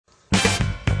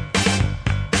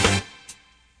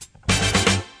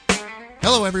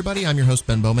Hello everybody, I'm your host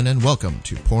Ben Bowman and welcome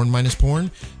to Porn Minus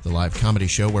Porn, the live comedy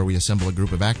show where we assemble a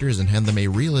group of actors and hand them a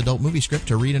real adult movie script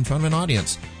to read in front of an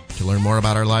audience. To learn more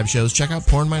about our live shows, check out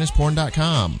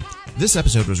porn-porn.com. This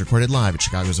episode was recorded live at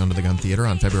Chicago's Under the Gun Theater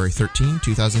on February 13,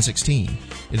 2016.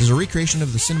 It is a recreation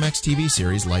of the Cinemax TV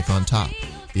series Life on Top.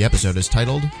 The episode is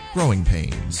titled Growing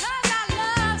Pains.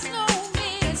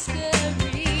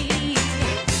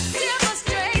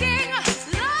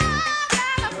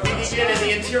 In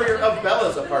the interior of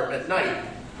Bella's apartment at night,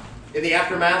 in the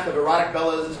aftermath of erotic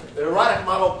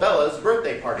model Bella's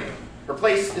birthday party. Her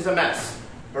place is a mess.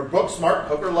 Her book-smart,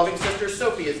 poker-loving sister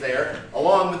Sophie is there,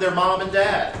 along with their mom and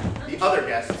dad. The other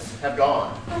guests have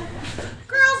gone.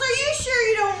 Girls, are you sure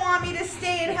you don't want me to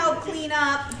stay and help clean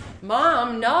up?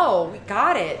 Mom, no, we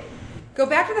got it. Go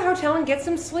back to the hotel and get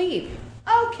some sleep.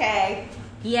 Okay.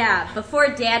 Yeah, before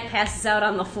Dad passes out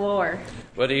on the floor.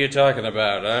 What are you talking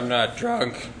about? I'm not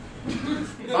drunk. Mom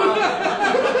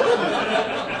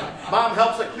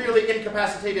helps a clearly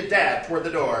incapacitated dad toward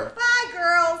the door. Bye,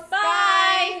 girls.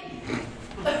 Bye!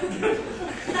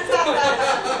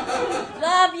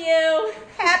 Love you.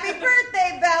 Happy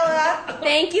birthday, Bella.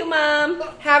 Thank you, Mom.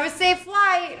 Have a safe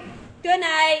flight. Good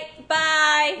night.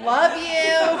 Bye. Love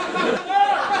you.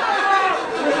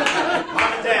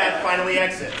 Mom and dad finally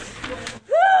exit.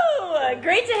 Whew,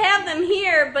 great to have them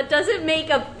here, but does it make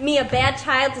me a bad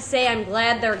child to say I'm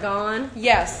glad they're gone?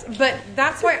 Yes, but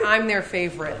that's why I'm their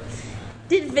favorite.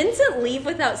 Did Vincent leave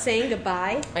without saying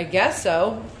goodbye? I guess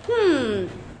so.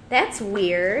 That's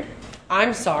weird.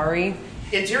 I'm sorry.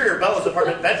 Interior Bella's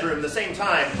apartment bedroom, the same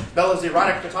time, Bella's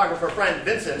erotic photographer friend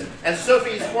Vincent and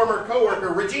Sophie's former co-worker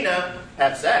Regina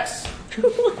have sex.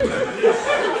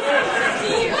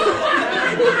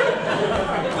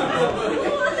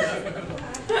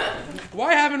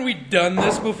 Why haven't we done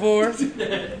this before?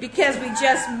 Because we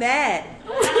just met.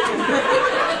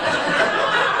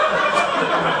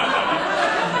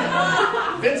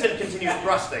 Vincent continues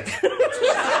thrusting.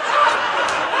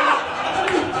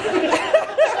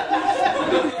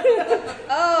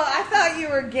 Oh, I thought you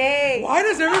were gay. Why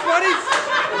does everybody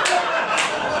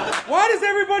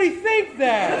think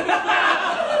that?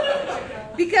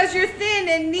 Because you're thin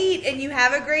and neat and you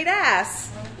have a great ass.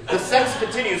 The sex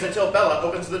continues until Bella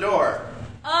opens the door.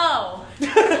 Oh.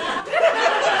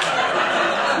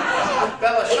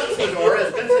 Bella shuts the door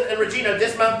as Vincent and Regina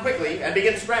dismount quickly and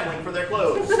begin scrambling for their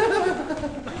clothes.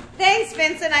 Thanks,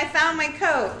 Vincent. I found my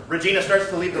coat. Regina starts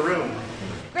to leave the room.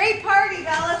 Great party,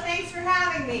 Bella. Thanks for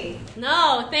having me.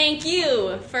 No, thank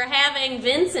you for having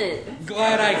Vincent.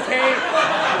 Glad I came.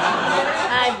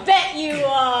 I bet you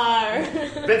are.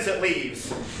 Vincent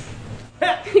leaves.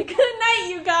 Good night,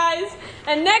 you guys.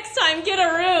 And next time, get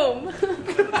a room.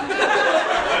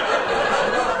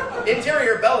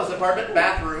 Interior Bella's apartment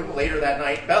bathroom. Later that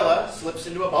night, Bella slips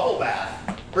into a bubble bath.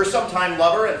 Her sometime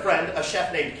lover and friend, a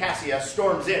chef named Cassia,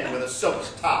 storms in with a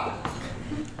soaked top.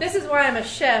 This is why I'm a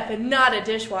chef and not a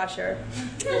dishwasher.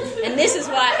 And this is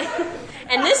why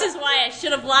I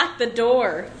should have locked the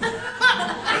door.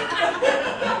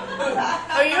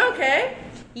 Are you okay?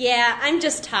 Yeah, I'm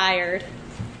just tired.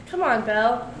 Come on,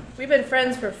 Belle. We've been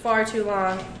friends for far too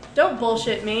long. Don't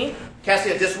bullshit me.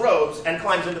 Cassia disrobes and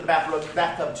climbs into the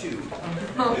bathtub too.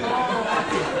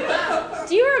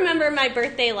 Do you remember my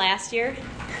birthday last year?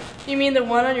 You mean the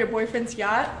one on your boyfriend's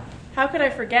yacht? How could I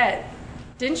forget?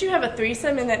 Didn't you have a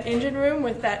threesome in that engine room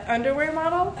with that underwear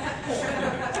model?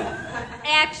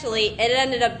 Actually, it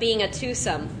ended up being a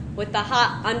twosome with the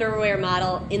hot underwear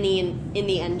model in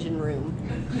the engine room.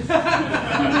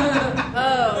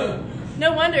 Oh,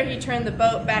 no wonder he turned the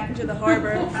boat back into the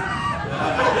harbor.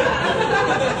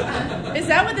 Is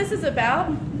that what this is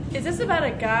about? Is this about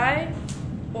a guy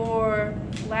or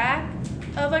lack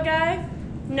of a guy?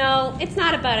 No, it's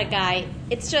not about a guy.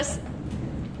 It's just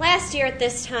last year at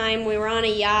this time we were on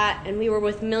a yacht and we were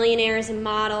with millionaires and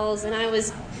models and I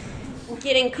was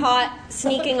getting caught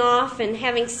sneaking off and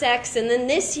having sex, and then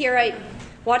this year I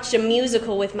watched a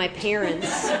musical with my parents.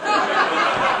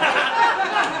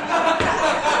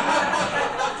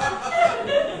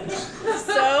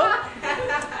 So?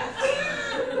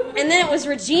 And then it was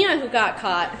Regina who got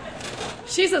caught.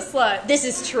 She's a slut. This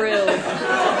is true.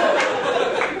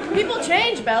 People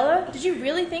change, Bella. Did you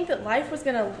really think that life was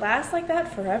going to last like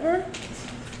that forever?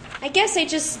 I guess I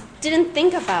just didn't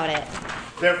think about it.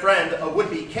 Their friend, a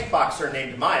would-be kickboxer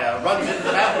named Maya, runs into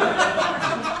the bathroom.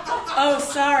 Oh,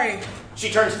 sorry.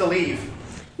 She turns to leave.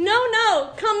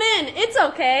 No, come in. It's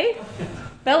okay.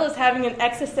 Bella's having an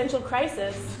existential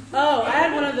crisis. Oh, I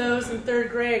had one of those in 3rd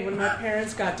grade when my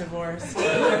parents got divorced.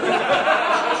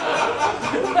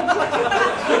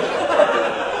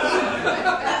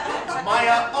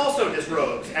 Maya also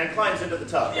disrobes and climbs into the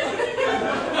tub.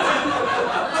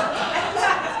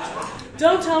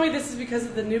 Don't tell me this is because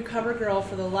of the new cover girl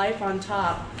for the Life on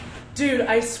Top. Dude,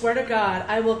 I swear to God,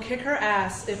 I will kick her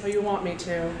ass if you want me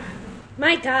to.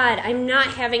 My God, I'm not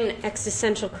having an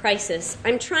existential crisis.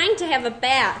 I'm trying to have a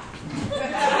bath.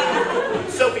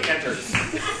 Sophie enters.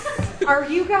 Are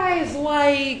you guys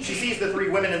like... She sees the three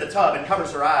women in the tub and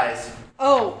covers her eyes.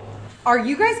 Oh, are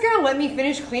you guys gonna let me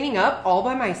finish cleaning up all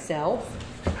by myself?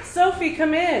 Sophie,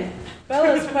 come in.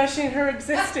 Bella's questioning her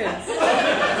existence.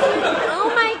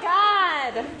 Oh my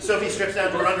God! Sophie strips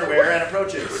down to her underwear and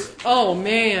approaches. Oh,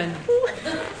 man.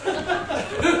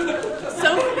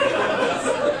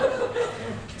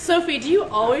 Sophie, do you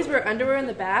always wear underwear in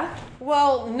the bath?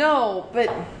 Well, no, but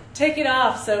Take it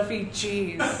off, Sophie.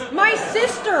 Jeez. my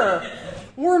sister!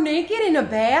 We're naked in a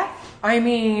bath? I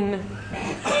mean...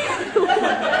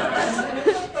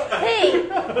 Hey,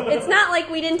 it's not like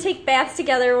we didn't take baths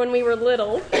together when we were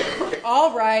little.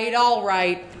 All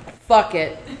right. Fuck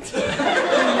it.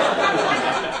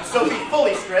 Sophie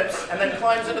fully strips and then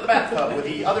climbs into the bathtub with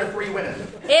the other three women.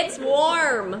 It's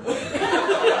warm.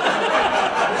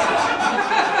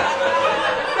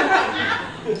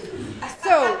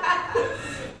 So,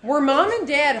 were Mom and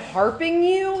Dad harping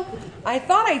you? I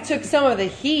thought I took some of the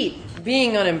heat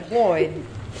being unemployed.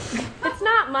 It's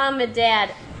not Mom and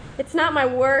Dad. It's not my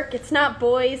work. It's not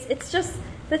boys. It's just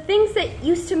the things that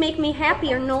used to make me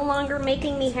happy are no longer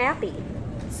making me happy.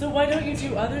 So why don't you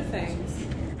do other things?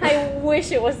 I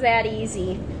wish it was that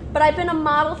easy. But I've been a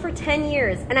model for 10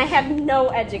 years, and I have no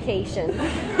education.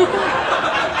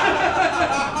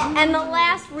 And the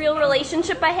last real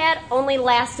relationship I had only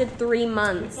lasted 3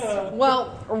 months.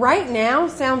 Well, right now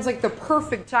sounds like the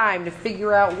perfect time to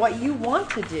figure out what you want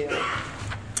to do.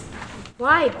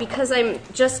 Why? Because I'm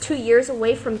just 2 years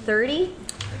away from 30?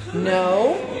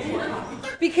 No.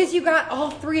 Because you got all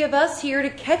three of us here to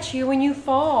catch you when you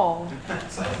fall.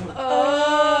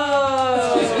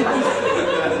 Oh.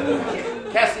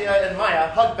 Cassia and Maya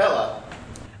hug Bella.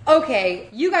 Okay,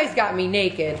 you guys got me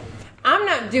naked. I'm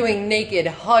not doing naked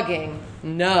hugging.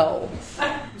 No.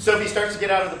 Sophie starts to get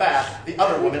out of the bath. The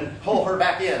other women pull her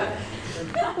back in.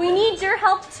 We need your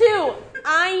help too.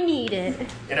 I need it.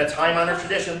 In a time-honored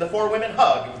tradition, the four women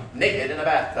hug, naked in a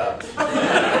bathtub.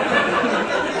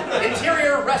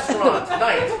 Interior restaurant,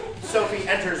 night. Sophie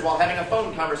enters while having a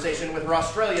phone conversation with her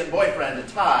Australian boyfriend,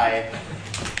 Ty.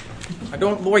 I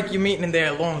don't like you meeting in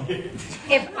there alone.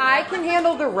 If I can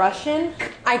handle the Russian,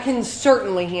 I can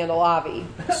certainly handle Avi.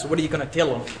 So what are you gonna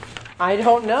tell him? I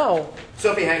don't know.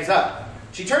 Sophie hangs up.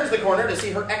 She turns the corner to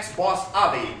see her ex-boss,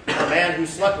 Avi, a man who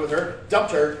slept with her,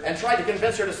 dumped her, and tried to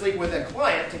convince her to sleep with a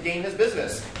client to gain his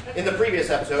business. In the previous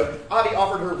episode, Avi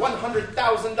offered her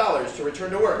 $100,000 to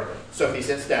return to work. Sophie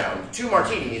sits down. 2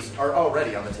 martinis are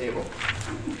already on the table.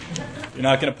 You're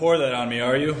not going to pour that on me,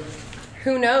 are you?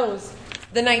 Who knows?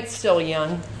 The night's still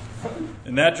young.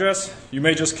 In that dress, you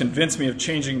may just convince me of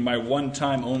changing my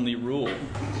one-time only rule.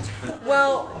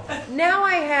 Well, now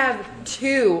I have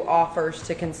 2 offers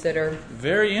to consider.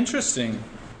 Very interesting,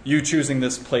 you choosing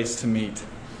this place to meet.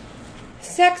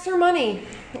 Sex or money?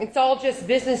 It's all just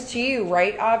business to you,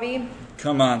 right, Avi?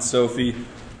 Come on, Sophie.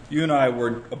 You and I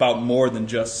were about more than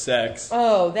just sex.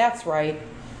 Oh, that's right.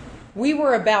 We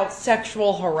were about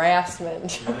sexual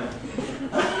harassment.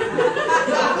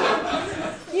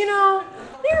 You know,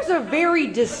 there's a very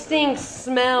distinct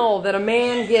smell that a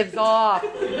man gives off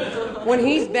when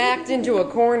he's backed into a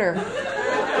corner.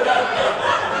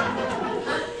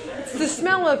 It's the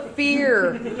smell of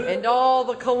fear, and all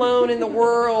the cologne in the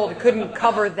world couldn't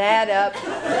cover that up.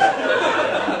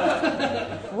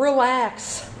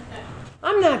 Relax.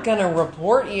 I'm not gonna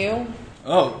report you.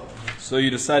 Oh, so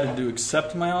you decided to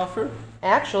accept my offer?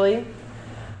 Actually,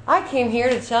 I came here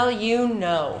to tell you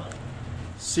no.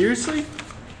 Seriously?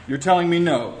 You're telling me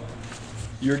no?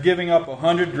 You're giving up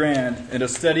 $100,000 and a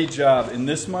steady job in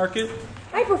this market?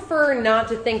 I prefer not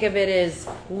to think of it as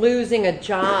losing a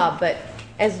job, but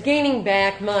as gaining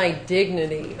back my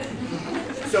dignity.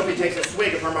 Sophie takes a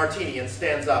swig of her martini and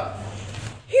stands up.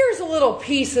 Here's a little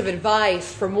piece of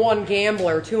advice from one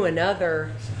gambler to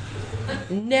another.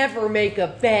 Never make a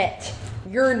bet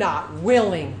you're not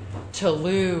willing to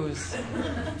lose.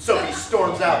 Sophie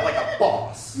storms out like a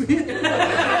boss.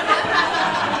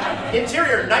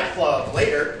 Interior nightclub.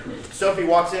 Later, Sophie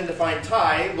walks in to find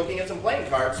Ty looking at some playing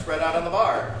cards spread out on the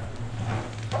bar.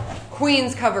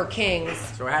 Queens cover kings.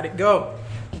 So how'd it go?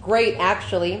 Great,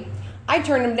 actually. I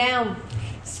turned him down.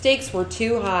 Stakes were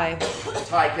too high.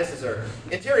 Ty kisses her.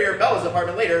 Interior Bella's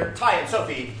apartment. Later, Ty and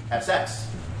Sophie have sex.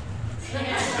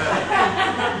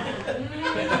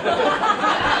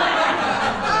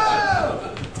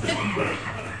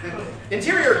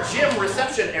 Interior gym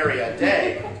reception area,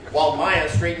 day. While Maya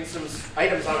straightens some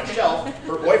items on a shelf,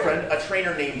 her boyfriend, a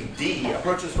trainer named D,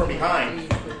 approaches from behind.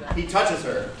 He touches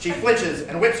her. She flinches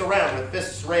and whips around with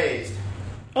fists raised.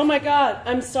 Oh my god,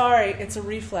 I'm sorry. It's a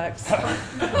reflex.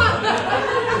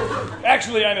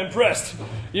 Actually, I'm impressed.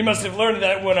 You must have learned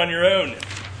that one on your own.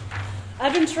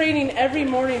 I've been training every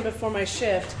morning before my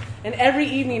shift and every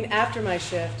evening after my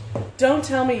shift. Don't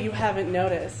tell me you haven't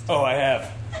noticed. Oh, I have.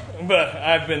 But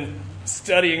I've been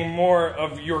studying more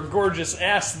of your gorgeous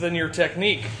ass than your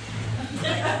technique.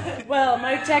 Well,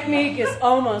 my technique is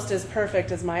almost as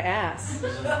perfect as my ass.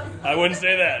 I wouldn't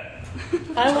say that.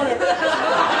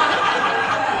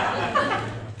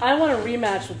 I want a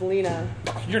rematch with Lena.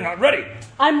 You're not ready.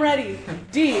 I'm ready.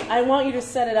 D, I want you to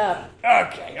set it up.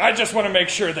 Okay, I just want to make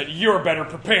sure that you're better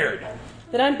prepared.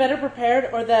 That I'm better prepared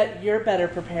or that you're better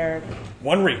prepared?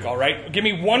 1 week, all right? Give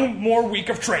me 1 more week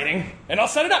of training, and I'll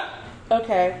set it up.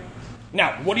 Okay.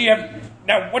 Now, what do you have?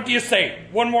 Now, what do you say?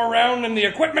 1 more round in the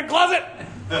equipment closet?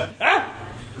 Huh?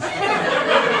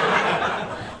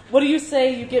 What do you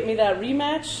say you get me that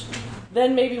rematch?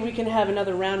 Then maybe we can have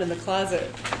another round in the closet.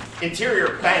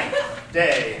 Interior bank,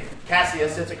 day. Cassia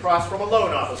sits across from a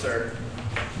loan officer.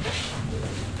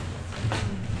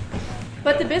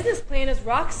 But the business plan is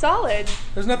rock solid.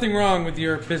 There's nothing wrong with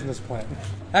your business plan.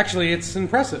 Actually, it's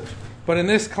impressive. But in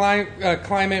this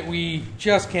climate, we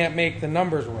just can't make the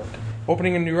numbers work.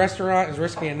 Opening a new restaurant is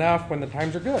risky enough when the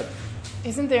times are good.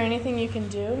 Isn't there anything you can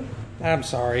do? I'm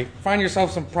sorry. Find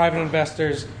yourself some private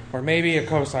investors or maybe a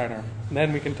co-signer.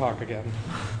 Then we can talk again.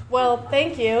 Well,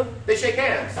 thank you. They shake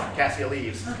hands. Cassia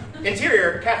leaves.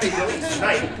 Interior, Cafe Delise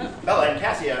tonight. Bella and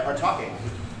Cassia are talking.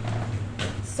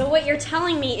 So what you're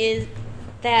telling me is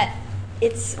that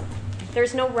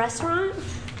there's no restaurant?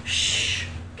 Shh.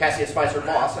 Cassia spies her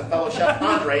boss and fellow chef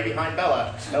Andre behind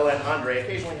Bella. Bella and Andre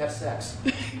occasionally have sex.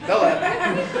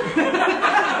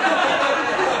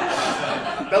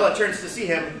 Bella turns to see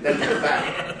him, then turns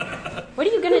back. What are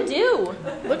you gonna do?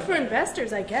 Look for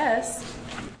investors, I guess.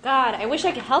 God, I wish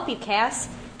I could help you, Cass.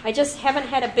 I just haven't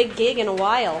had a big gig in a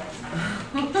while.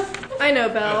 I know,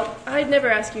 Belle. I'd never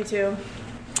ask you to.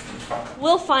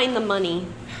 We'll find the money.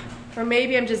 Or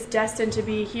maybe I'm just destined to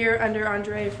be here under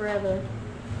Andre forever.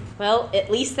 Well, at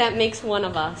least that makes one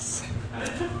of us.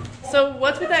 So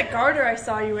what's with that garter I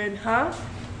saw you in, huh?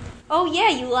 Oh yeah,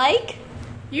 you like?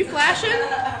 You flashing?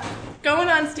 Going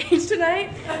on stage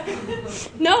tonight?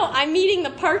 No, I'm meeting the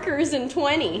Parkers in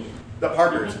 20. The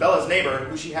Parkers, Bella's neighbor,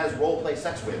 who she has role-play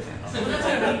sex with.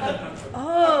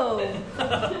 Oh.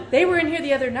 They were in here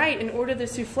the other night and ordered the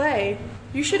souffle.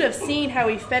 You should have seen how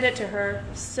he fed it to her.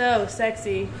 So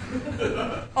sexy.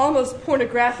 Almost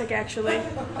pornographic, actually.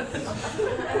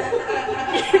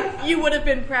 You would have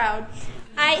been proud.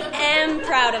 I am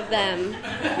proud of them.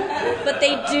 But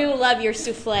they do love your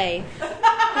souffle.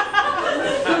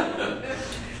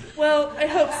 Well, I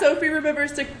hope Sophie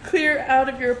remembers to clear out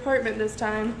of your apartment this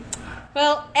time.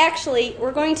 Well, actually,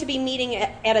 we're going to be meeting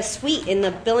at a suite in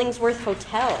the Billingsworth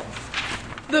Hotel.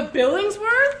 The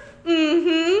Billingsworth?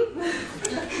 Mm-hmm.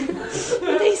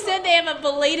 They said they have a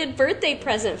belated birthday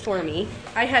present for me.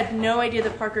 I had no idea the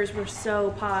Parkers were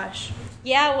so posh.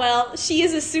 Yeah, well, she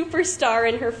is a superstar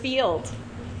in her field.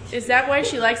 Is that why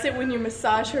she likes it when you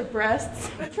massage her breasts?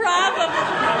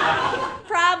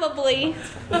 Probably.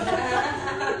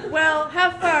 Well,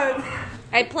 have fun.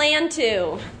 I plan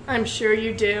to. I'm sure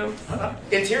you do.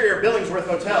 Interior Billingsworth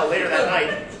Hotel later that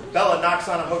night. Bella knocks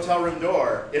on a hotel room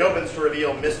door. It opens to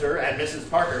reveal Mr. and Mrs.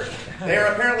 Parker. They are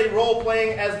apparently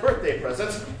role-playing as birthday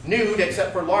presents, nude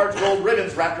except for large gold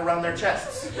ribbons wrapped around their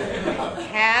chests.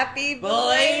 Happy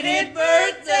belated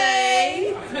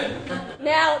birthday!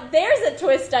 Now, there's a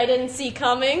twist I didn't see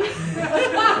coming.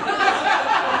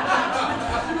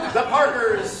 The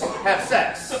Parkers have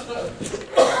sex.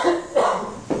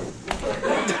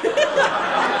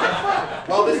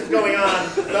 While this is going on,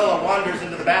 Bella wanders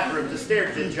into the bathroom to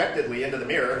stare dejectedly into the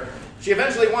mirror. She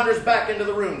eventually wanders back into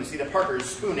the room to see the Parkers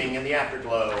spooning in the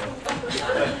afterglow.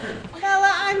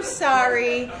 Bella, I'm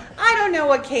sorry. I don't know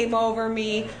what came over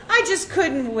me. I just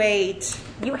couldn't wait.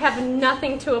 You have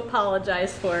nothing to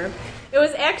apologize for. It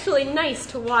was actually nice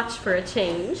to watch for a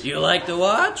change. You like to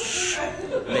watch?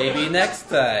 Maybe next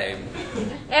time.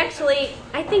 Actually,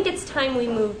 I think it's time we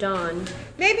moved on.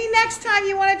 Maybe next time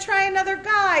you want to try another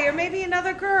guy or maybe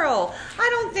another girl. I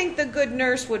don't think the good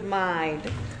nurse would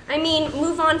mind. I mean,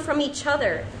 move on from each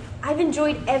other. I've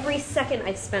enjoyed every second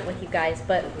I've spent with you guys,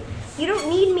 but you don't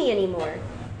need me anymore.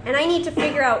 And I need to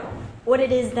figure out what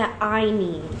it is that I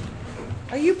need.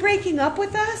 Are you breaking up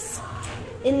with us?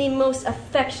 In the most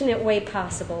affectionate way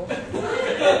possible.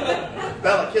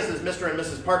 Bella kisses Mr. and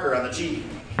Mrs. Parker on the cheek.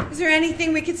 Is there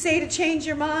anything we could say to change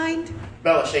your mind?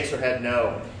 Bella shakes her head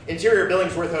no. Interior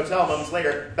Billingsworth Hotel. Moments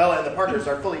later, Bella and the Parkers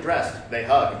are fully dressed. They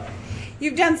hug.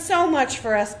 You've done so much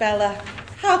for us, Bella.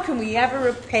 How can we ever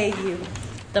repay you?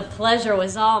 The pleasure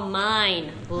was all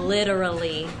mine,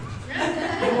 literally.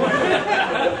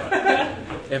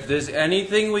 If there's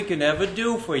anything we can ever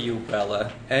do for you,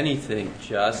 Bella, anything,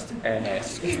 just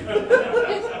ask.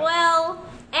 Well,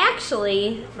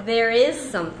 actually, there is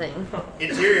something.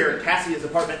 Interior Cassia's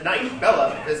apartment night.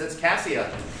 Bella visits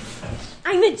Cassia.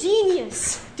 I'm a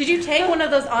genius. Did you take one of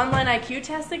those online IQ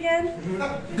tests again?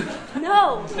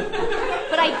 No,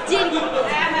 but I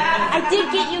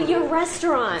did get you your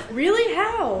restaurant. Really?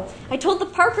 How? I told the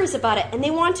Parkers about it, and they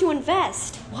want to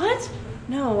invest. What?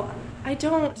 No, I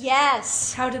don't.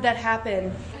 Yes. How did that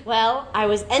happen? Well, I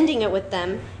was ending it with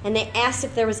them, and they asked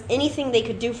if there was anything they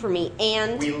could do for me,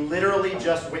 and... We literally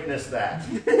just witnessed that.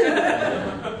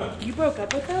 You broke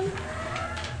up with them?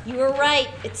 You were right.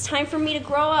 It's time for me to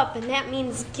grow up, and that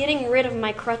means getting rid of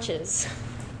my crutches.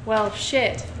 Well,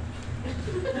 shit.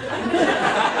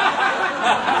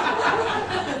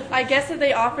 I guess if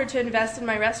they offered to invest in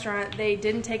my restaurant, they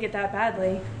didn't take it that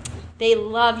badly. They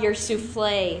love your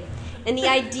souffle. And the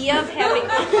idea of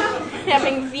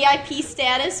having VIP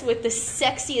status with the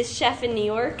sexiest chef in New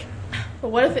York. But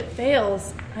what if it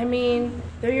fails? I mean,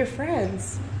 they're your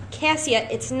friends. Cassia,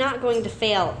 it's not going to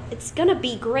fail. It's going to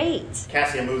be great.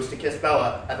 Cassia moves to kiss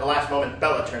Bella. At the last moment,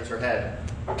 Bella turns her head.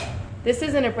 This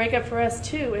isn't a breakup for us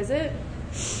too, is it?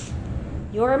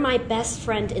 You're my best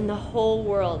friend in the whole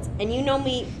world, and you know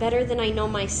me better than I know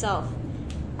myself.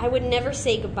 I would never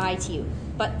say goodbye to you,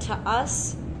 but to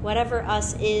us, whatever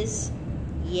us is,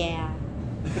 yeah.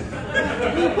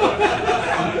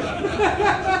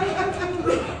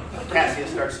 Cassia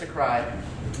starts to cry.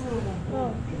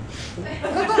 Oh.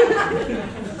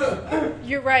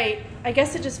 You're right. I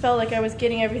guess it just felt like I was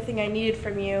getting everything I needed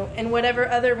from you and whatever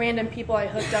other random people I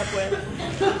hooked up with.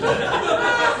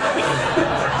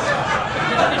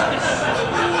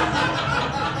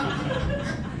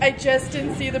 I just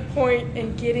didn't see the point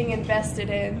in getting invested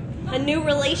in. A new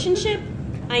relationship?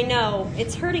 I know.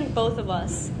 It's hurting both of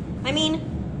us. I mean,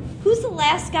 who's the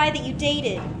last guy that you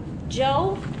dated?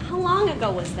 Joe? How long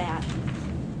ago was that?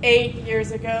 8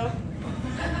 years ago.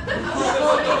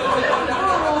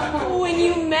 When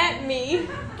you met me.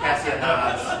 Cassia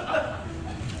nods.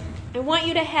 I want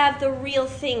you to have the real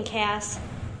thing, Cass.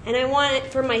 And I want it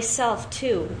for myself,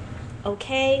 too.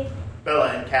 Okay?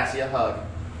 Bella and Cassia hug.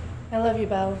 I love you,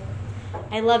 Belle.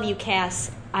 I love you, Cass.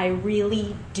 I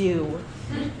really do.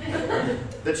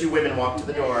 The two women walk to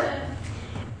the door.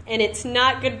 And it's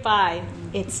not goodbye.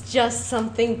 It's just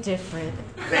something different.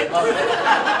 They hug.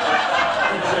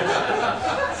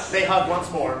 They hug once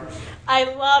more. I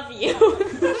love you.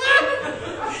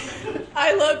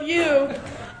 I love you.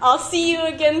 I'll see you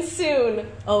again soon,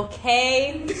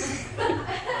 okay?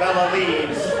 Bella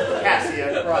leaves.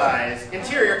 Cassia cries.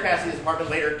 Interior Cassia's apartment.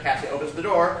 Later, Cassia opens the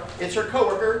door. It's her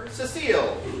coworker,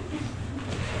 Cecile.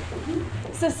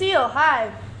 Cecile,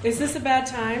 hi. Is this a bad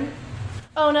time?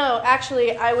 Oh no,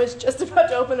 actually, I was just about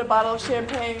to open a bottle of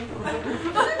champagne.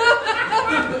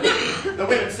 The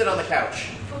women sit on the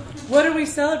couch. What are we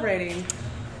celebrating?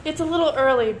 It's a little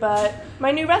early, but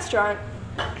my new restaurant.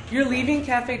 You're leaving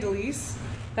Cafe Delise?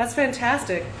 That's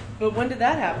fantastic. But when did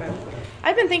that happen?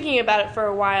 I've been thinking about it for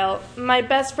a while. My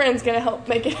best friend's gonna help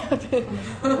make it happen.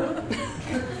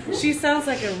 She sounds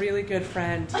like a really good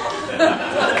friend.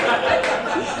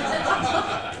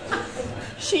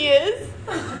 She is?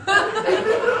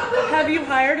 Have you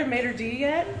hired a maitre d'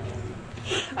 yet?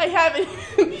 I haven't.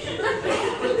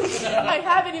 I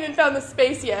haven't even found the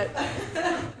space yet.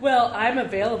 Well, I'm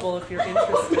available if you're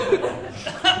interested.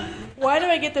 Why do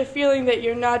I get the feeling that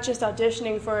you're not just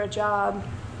auditioning for a job?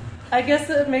 I guess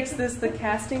that makes this the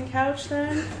casting couch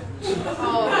then?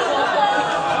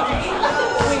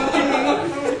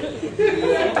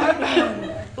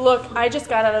 Look, I just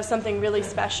got out of something really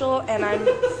special, and I'm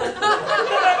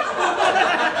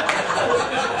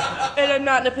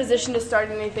not in a position to start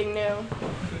anything new.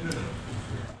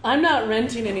 I'm not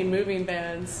renting any moving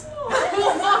vans.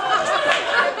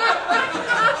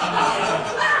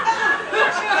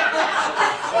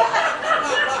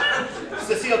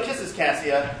 Cecile kisses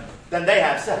Cassia. Then they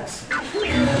have sex.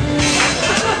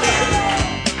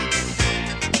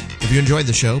 If you enjoyed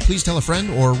the show, please tell a friend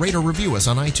or rate or review us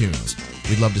on iTunes.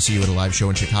 We'd love to see you at a live show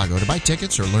in Chicago. To buy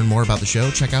tickets or learn more about the show,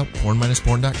 check out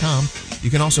porn-porn.com. You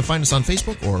can also find us on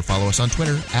Facebook or follow us on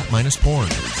Twitter @-porn.